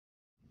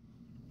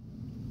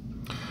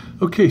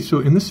Okay, so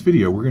in this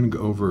video we're going to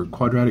go over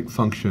quadratic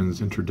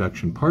functions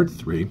introduction part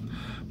 3,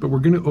 but we're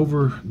going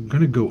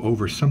to go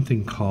over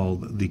something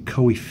called the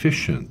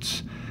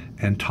coefficients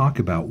and talk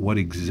about what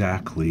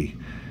exactly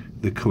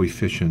the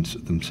coefficients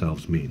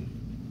themselves mean.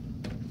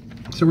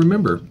 So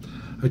remember,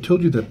 I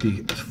told you that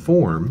the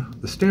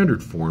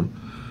standard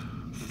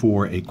form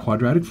for a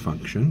quadratic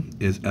function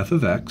is f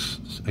of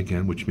x,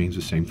 again, which means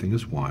the same thing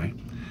as y,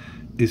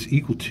 is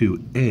equal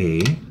to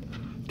a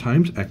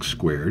times x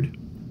squared.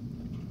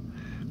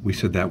 We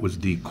said that was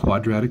the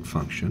quadratic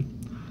function,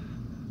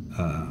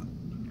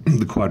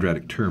 the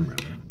quadratic term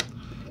rather,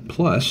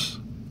 plus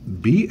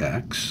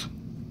bx,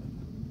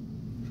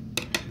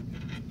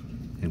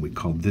 and we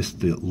called this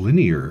the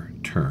linear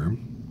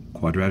term,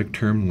 quadratic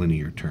term,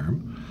 linear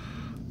term,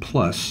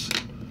 plus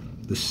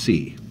the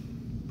c.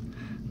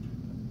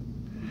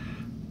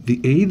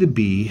 The a, the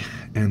b,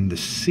 and the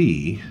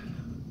c,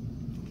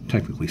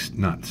 technically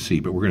not c,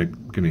 but we're going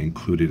to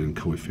include it in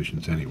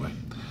coefficients anyway.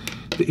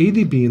 The a,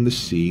 the b, and the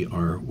c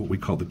are what we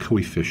call the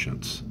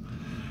coefficients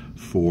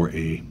for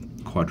a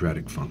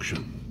quadratic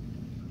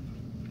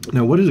function.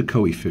 Now, what is a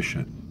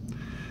coefficient?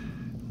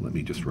 Let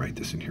me just write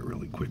this in here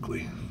really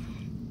quickly.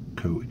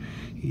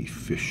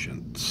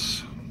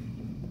 Coefficients.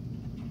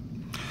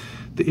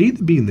 The a,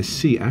 the b, and the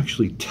c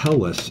actually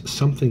tell us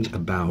something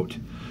about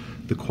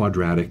the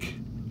quadratic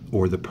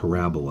or the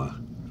parabola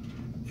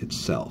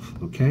itself,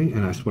 okay?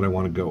 And that's what I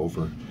want to go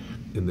over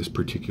in this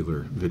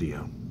particular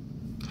video.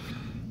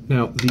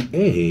 Now, the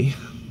a,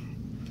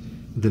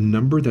 the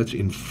number that's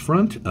in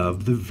front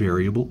of the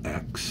variable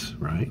x,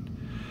 right?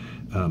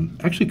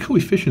 Actually,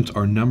 coefficients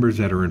are numbers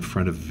that are in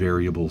front of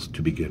variables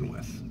to begin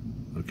with,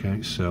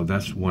 okay? So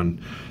that's one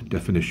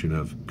definition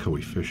of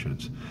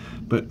coefficients.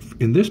 But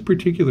in this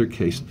particular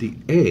case, the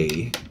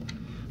a,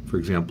 for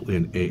example,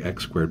 in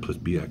ax squared plus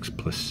bx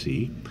plus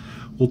c,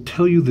 will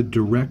tell you the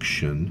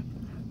direction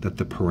that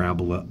the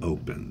parabola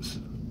opens.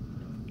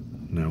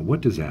 Now,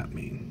 what does that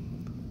mean?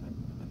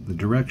 The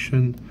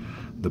direction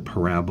the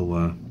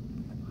parabola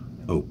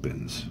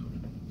opens.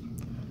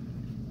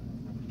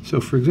 So,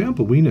 for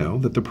example, we know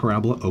that the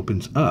parabola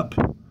opens up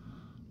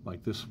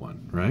like this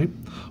one, right?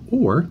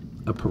 Or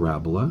a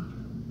parabola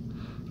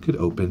could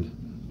open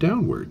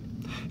downward.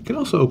 It can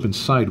also open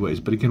sideways,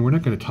 but again, we're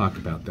not going to talk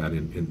about that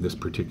in this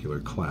particular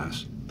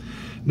class.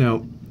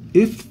 Now,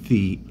 if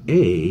the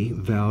a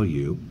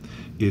value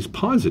is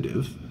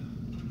positive,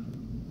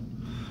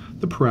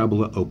 the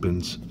parabola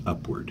opens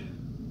upward.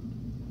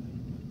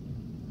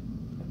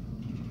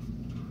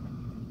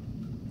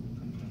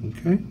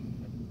 Okay?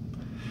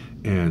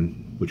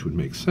 And which would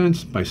make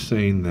sense by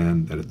saying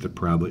then that if the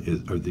parabola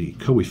is, or the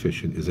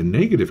coefficient is a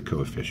negative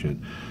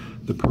coefficient,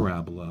 the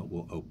parabola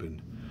will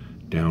open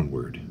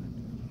downward.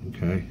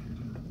 Okay?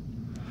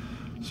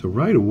 So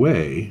right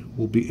away,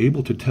 we'll be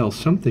able to tell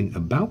something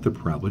about the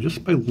parabola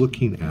just by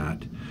looking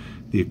at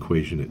the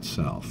equation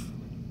itself.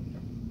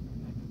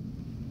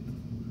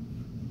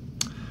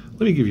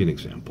 Let me give you an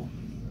example.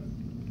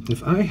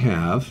 If I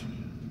have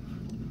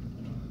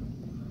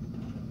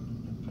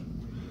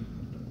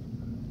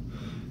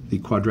the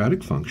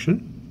quadratic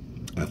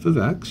function, f of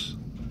x,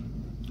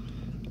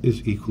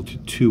 is equal to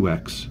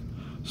 2x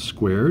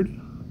squared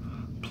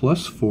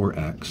plus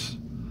 4x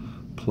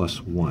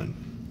plus 1.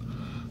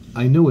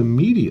 I know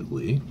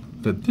immediately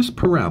that this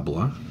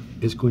parabola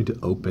is going to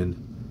open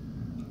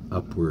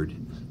upward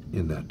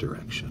in that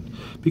direction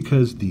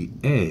because the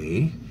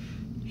a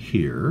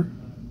here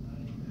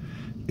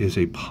is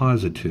a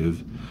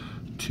positive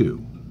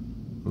 2.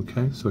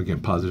 Okay, so again,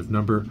 positive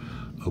number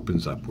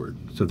opens upward.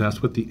 So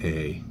that's what the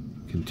a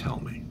can tell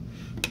me.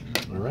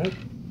 All right?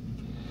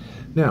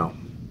 Now,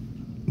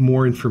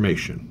 more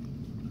information.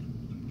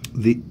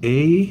 The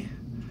a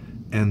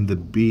and the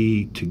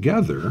b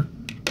together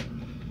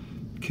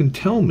can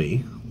tell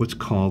me what's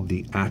called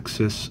the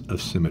axis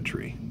of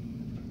symmetry.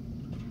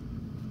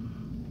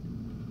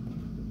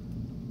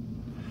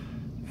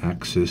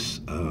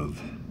 Axis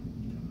of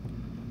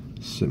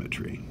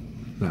symmetry.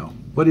 Now,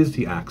 what is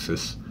the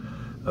axis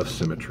of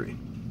symmetry?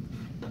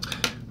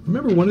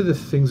 Remember, one of the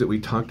things that we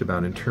talked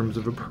about in terms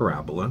of a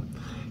parabola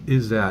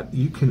is that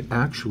you can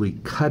actually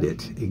cut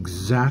it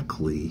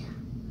exactly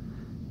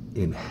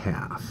in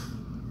half,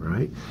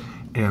 right?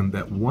 And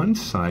that one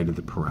side of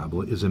the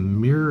parabola is a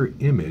mirror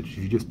image.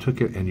 You just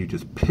took it and you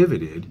just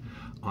pivoted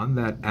on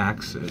that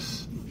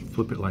axis,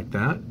 flip it like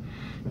that,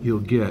 you'll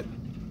get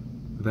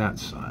that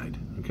side,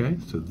 okay?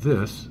 So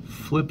this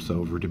flips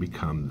over to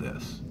become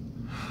this.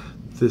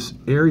 This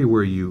area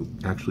where you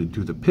actually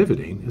do the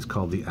pivoting is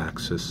called the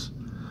axis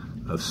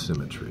of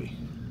symmetry.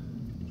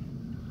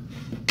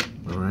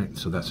 All right,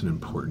 so that's an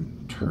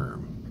important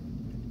term.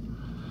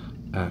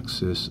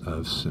 Axis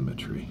of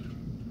symmetry.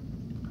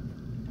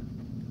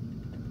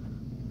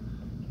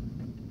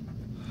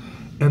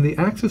 And the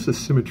axis of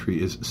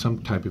symmetry is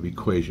some type of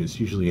equation. It's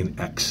usually an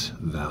x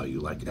value,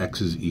 like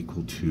x is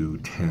equal to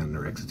 10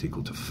 or x is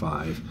equal to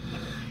 5.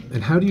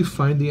 And how do you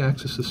find the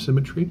axis of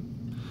symmetry?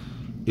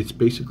 It's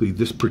basically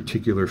this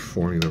particular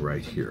formula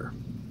right here.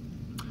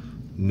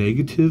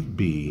 Negative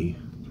b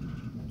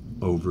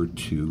over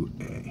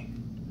 2a.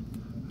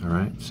 All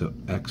right, so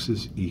x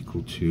is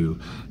equal to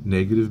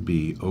negative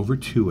b over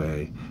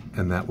 2a,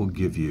 and that will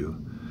give you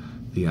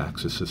the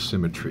axis of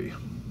symmetry.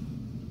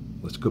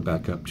 Let's go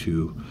back up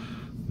to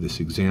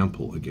this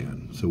example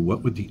again. So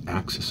what would the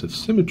axis of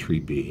symmetry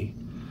be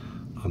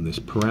on this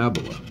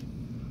parabola?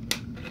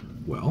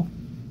 Well,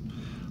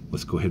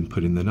 let's go ahead and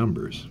put in the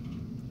numbers.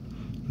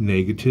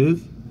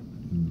 Negative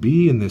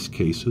b in this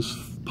case is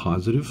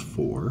positive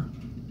 4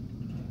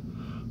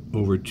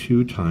 over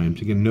 2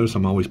 times, again, notice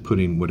I'm always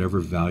putting whatever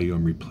value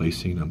I'm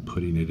replacing, I'm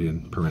putting it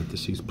in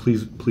parentheses.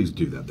 Please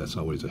do that. That's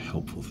always a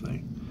helpful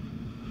thing.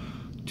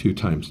 2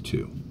 times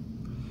 2.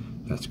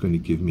 That's going to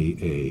give me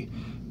a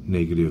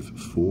negative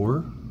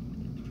 4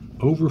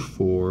 over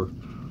 4,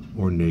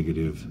 or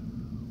negative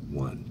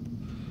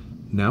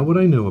 1. Now what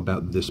I know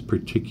about this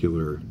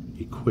particular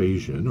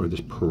equation, or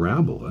this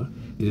parabola,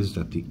 is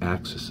that the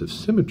axis of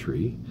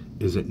symmetry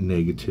is at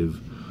negative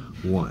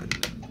 1.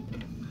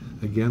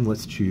 Again,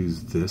 let's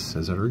choose this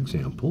as our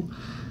example.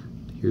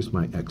 Here's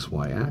my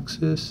xy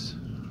axis.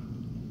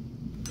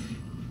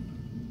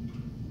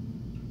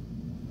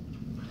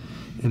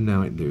 And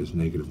now there's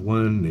negative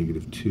 1,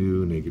 negative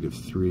 2, negative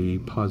 3,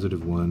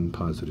 positive 1,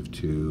 positive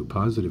 2,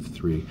 positive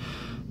 3.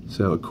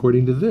 So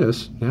according to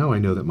this, now I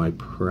know that my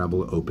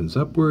parabola opens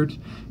upwards,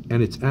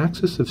 and its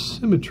axis of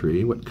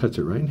symmetry, what cuts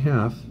it right in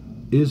half,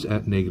 is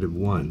at negative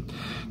 1.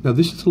 Now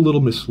this is a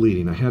little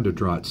misleading. I had to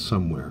draw it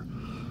somewhere.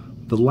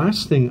 The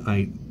last thing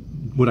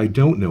what I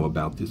don't know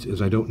about this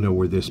is I don't know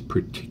where this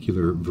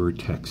particular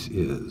vertex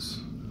is,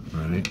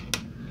 right?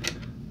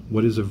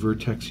 What is a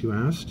vertex, you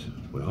asked?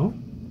 Well,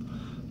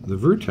 the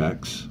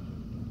vertex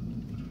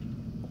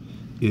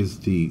is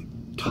the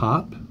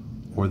top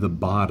or the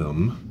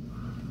bottom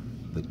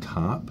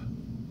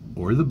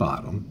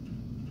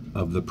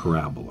of the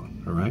parabola,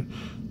 all right?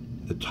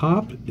 The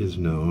top is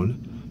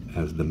known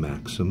as the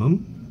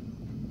maximum,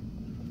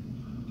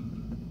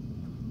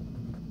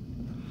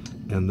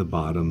 and the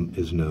bottom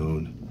is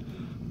known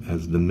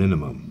as the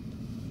minimum.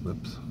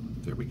 Whoops,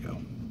 there we go.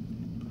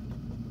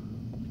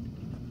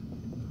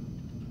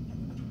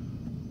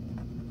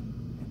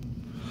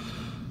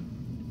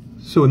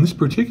 So in this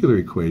particular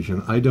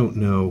equation, I don't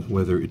know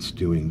whether it's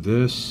doing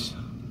this,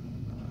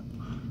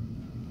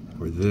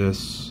 or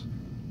this,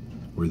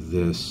 or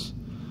this,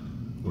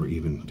 or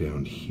even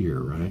down here,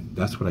 right?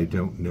 That's what I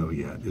don't know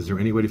yet. Is there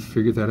any way to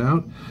figure that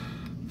out?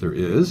 There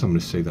is. I'm going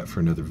to save that for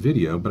another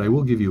video, but I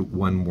will give you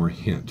one more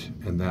hint,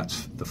 and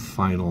that's the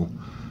final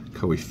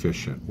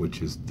coefficient,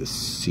 which is the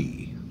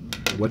c.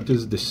 What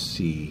does the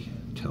c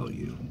tell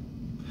you?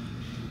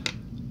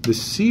 The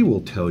c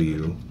will tell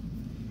you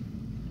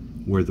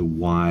where the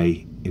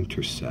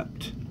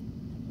y-intercept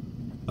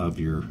of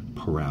your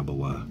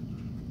parabola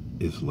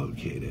is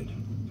located.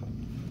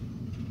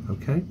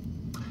 Okay?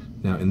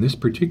 Now, in this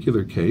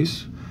particular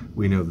case,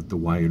 we know that the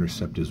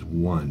y-intercept is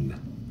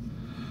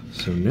 1.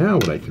 So now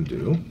what I can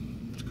do,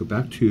 let's go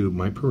back to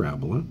my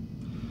parabola.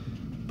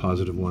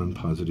 Positive 1,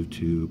 positive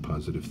 2,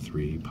 positive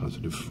 3,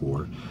 positive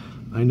 4.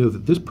 I know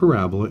that this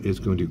parabola is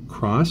going to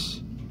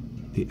cross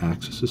the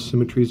axis of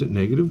symmetry is at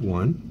negative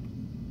 1,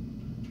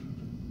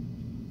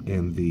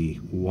 and the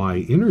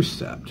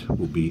y-intercept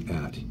will be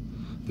at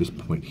this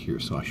point here,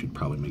 so I should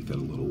probably make that a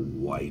little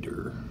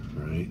wider,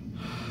 right?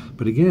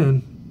 But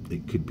again,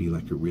 it could be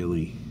like a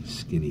really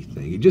skinny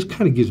thing. It just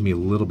kind of gives me a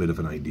little bit of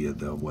an idea,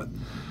 though, of what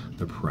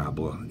the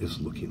parabola is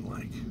looking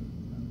like.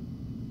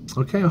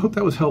 Okay, I hope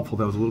that was helpful.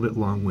 That was a little bit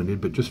long-winded,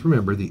 but just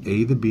remember the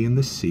A, the B, and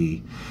the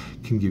C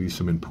can give you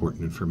some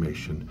important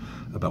information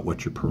about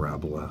what your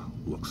parabola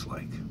looks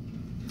like.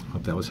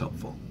 Hope that was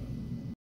helpful.